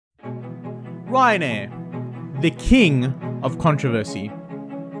Ryanair, the king of controversy.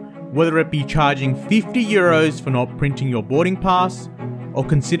 Whether it be charging 50 euros for not printing your boarding pass, or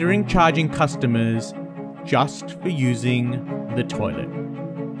considering charging customers just for using the toilet.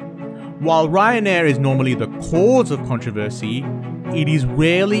 While Ryanair is normally the cause of controversy, it is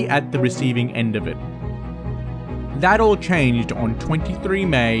rarely at the receiving end of it. That all changed on 23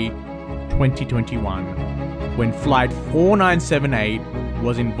 May 2021, when Flight 4978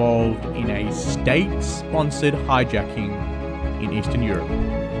 was involved in a state-sponsored hijacking in Eastern Europe.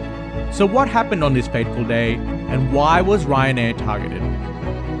 So what happened on this fateful day, and why was Ryanair targeted?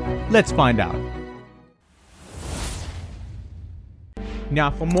 Let's find out.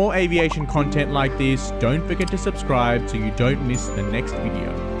 Now, for more aviation content like this, don't forget to subscribe so you don't miss the next video.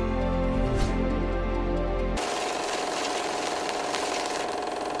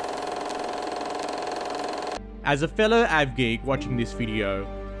 As a fellow avgeek watching this video,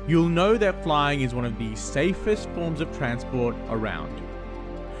 you'll know that flying is one of the safest forms of transport around.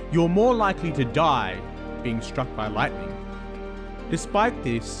 You're more likely to die being struck by lightning. Despite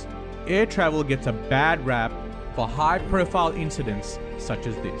this, air travel gets a bad rap for high-profile incidents such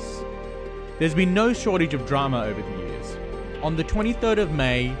as this. There's been no shortage of drama over the years. On the 23rd of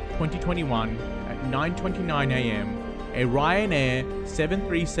May 2021 at 9:29 AM, a Ryanair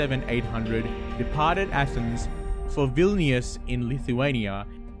 737-800 departed Athens for Vilnius in Lithuania,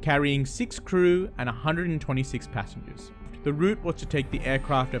 carrying 6 crew and 126 passengers. The route was to take the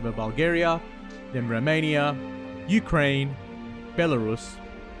aircraft over Bulgaria, then Romania, Ukraine, Belarus,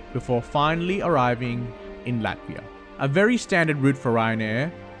 before finally arriving in Latvia. A very standard route for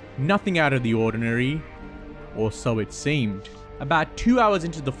Ryanair, nothing out of the ordinary, or so it seemed. About 2 hours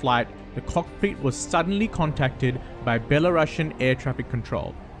into the flight, the cockpit was suddenly contacted by Belarussian air traffic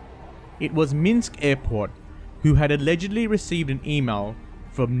control. It was Minsk Airport, who had allegedly received an email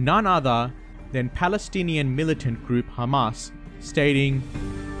from none other than Palestinian militant group Hamas, stating,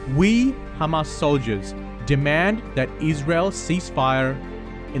 "We, Hamas soldiers, demand that Israel cease fire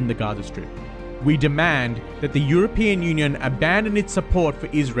in the Gaza Strip. We demand that the European Union abandon its support for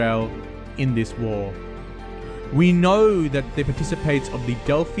Israel in this war. We know that the participants of the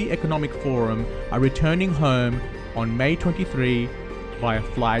Delphi Economic Forum are returning home on May 23 via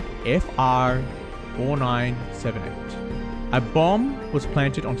flight FR 4978. A bomb was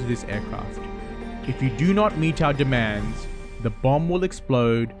planted onto this aircraft. If you do not meet our demands, the bomb will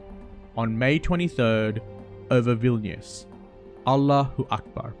explode on May 23rd over Vilnius. Allahu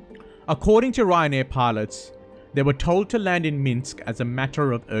Akbar." According to Ryanair pilots, they were told to land in Minsk as a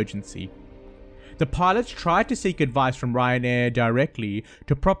matter of urgency. The pilots tried to seek advice from Ryanair directly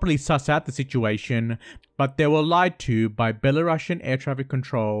to properly suss out the situation, but they were lied to by Belarusian air traffic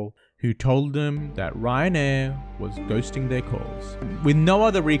control, who told them that Ryanair was ghosting their calls. With no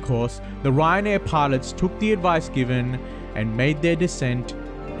other recourse, the Ryanair pilots took the advice given and made their descent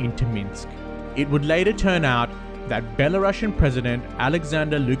into Minsk. It would later turn out that Belarusian President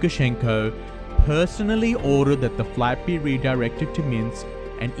Alexander Lukashenko personally ordered that the flight be redirected to Minsk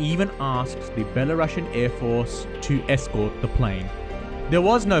and even asked the Belarusian Air Force to escort the plane. There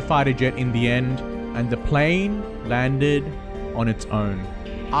was no fighter jet in the end, and the plane landed on its own.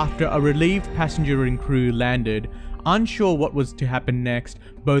 After a relieved passenger and crew landed, unsure what was to happen next,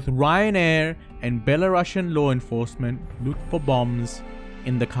 both Ryanair and Belarusian law enforcement looked for bombs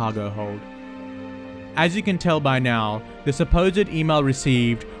in the cargo hold. As you can tell by now, the supposed email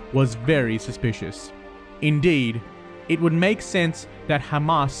received was very suspicious. Indeed, it would make sense that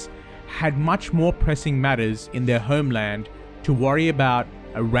Hamas had much more pressing matters in their homeland to worry about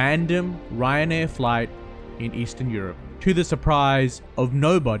a random Ryanair flight in Eastern Europe. To the surprise of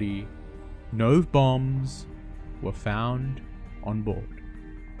nobody, no bombs were found on board.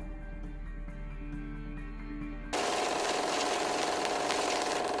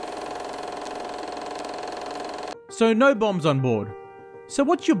 So no bombs on board. So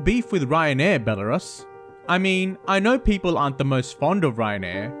what's your beef with Ryanair, Belarus? I mean, I know people aren't the most fond of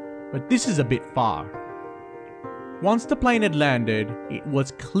Ryanair, but this is a bit far. Once the plane had landed, it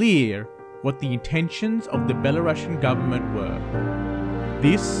was clear what the intentions of the Belarusian government were.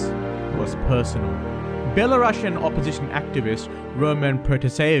 This was personal. Belarusian opposition activist Roman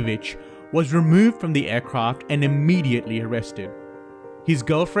Protasevich was removed from the aircraft and immediately arrested. His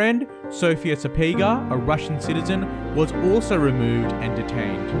girlfriend, Sofia Sapega, a Russian citizen, was also removed and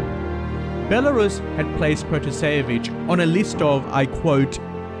detained. Belarus had placed Protasevich on a list of, I quote,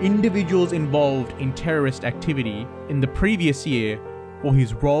 individuals involved in terrorist activity in the previous year for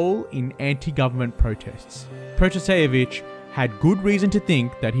his role in anti-government protests. Protasevich had good reason to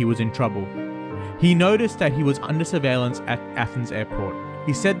think that he was in trouble. He noticed that he was under surveillance at Athens airport.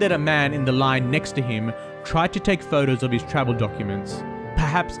 He said that a man in the line next to him tried to take photos of his travel documents,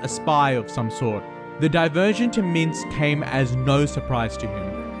 perhaps a spy of some sort. The diversion to Minsk came as no surprise to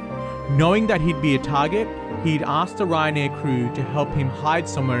him. Knowing that he'd be a target, he'd asked the Ryanair crew to help him hide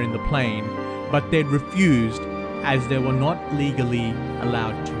somewhere in the plane, but they'd refused as they were not legally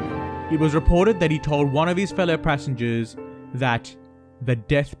allowed to. It was reported that he told one of his fellow passengers that the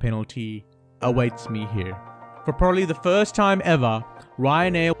death penalty awaits me here. For probably the first time ever,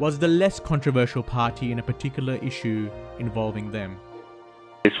 Ryanair was the less controversial party in a particular issue involving them.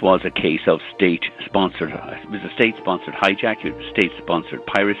 This was a case of state-sponsored, it was a state-sponsored hijack, it was state-sponsored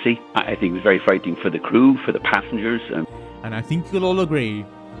piracy. I think it was very frightening for the crew, for the passengers. And I think you'll all agree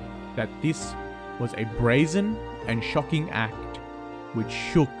that this was a brazen and shocking act which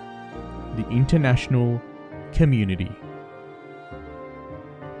shook the international community.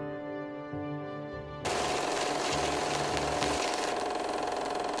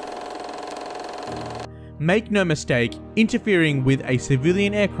 Make no mistake, interfering with a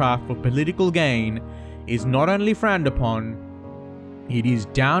civilian aircraft for political gain is not only frowned upon, it is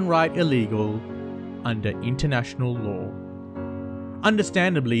downright illegal under international law.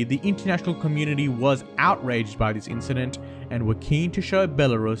 Understandably, the international community was outraged by this incident and were keen to show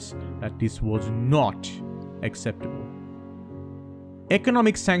Belarus that this was not acceptable.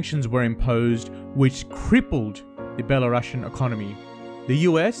 Economic sanctions were imposed which crippled the Belarusian economy. The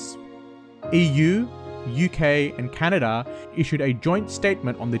US, EU, UK and Canada issued a joint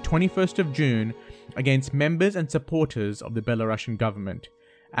statement on the 21st of June against members and supporters of the Belarusian government,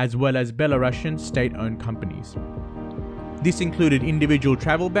 as well as Belarusian state-owned companies. This included individual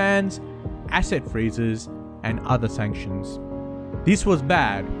travel bans, asset freezes, and other sanctions. This was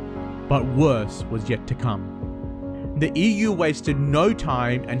bad, but worse was yet to come. The EU wasted no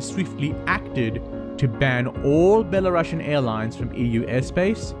time and swiftly acted to ban all Belarusian airlines from EU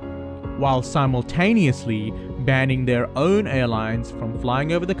airspace, while simultaneously banning their own airlines from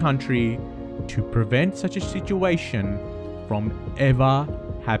flying over the country to prevent such a situation from ever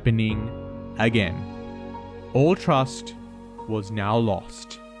happening again. All trust was now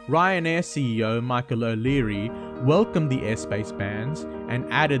lost. Ryanair CEO Michael O'Leary welcomed the airspace bans and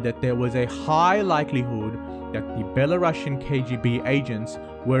added that there was a high likelihood that the Belarusian KGB agents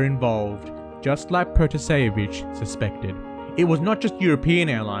were involved, just like Protasevich suspected. It was not just European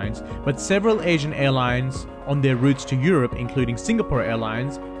airlines, but several Asian airlines on their routes to Europe, including Singapore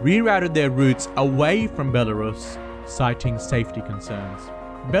Airlines, rerouted their routes away from Belarus, citing safety concerns.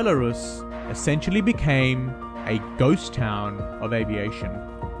 Belarus essentially became a ghost town of aviation.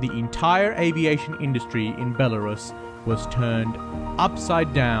 The entire aviation industry in Belarus was turned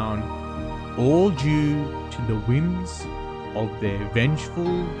upside down, all due to the whims of their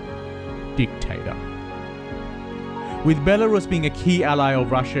vengeful dictator. With Belarus being a key ally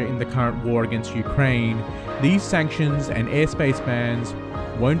of Russia in the current war against Ukraine, these sanctions and airspace bans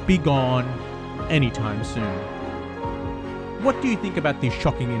won't be gone anytime soon. What do you think about this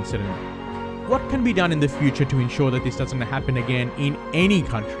shocking incident? What can be done in the future to ensure that this doesn't happen again in any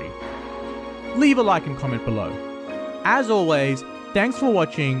country? Leave a like and comment below. As always, thanks for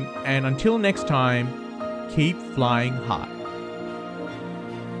watching, and until next time, keep flying high.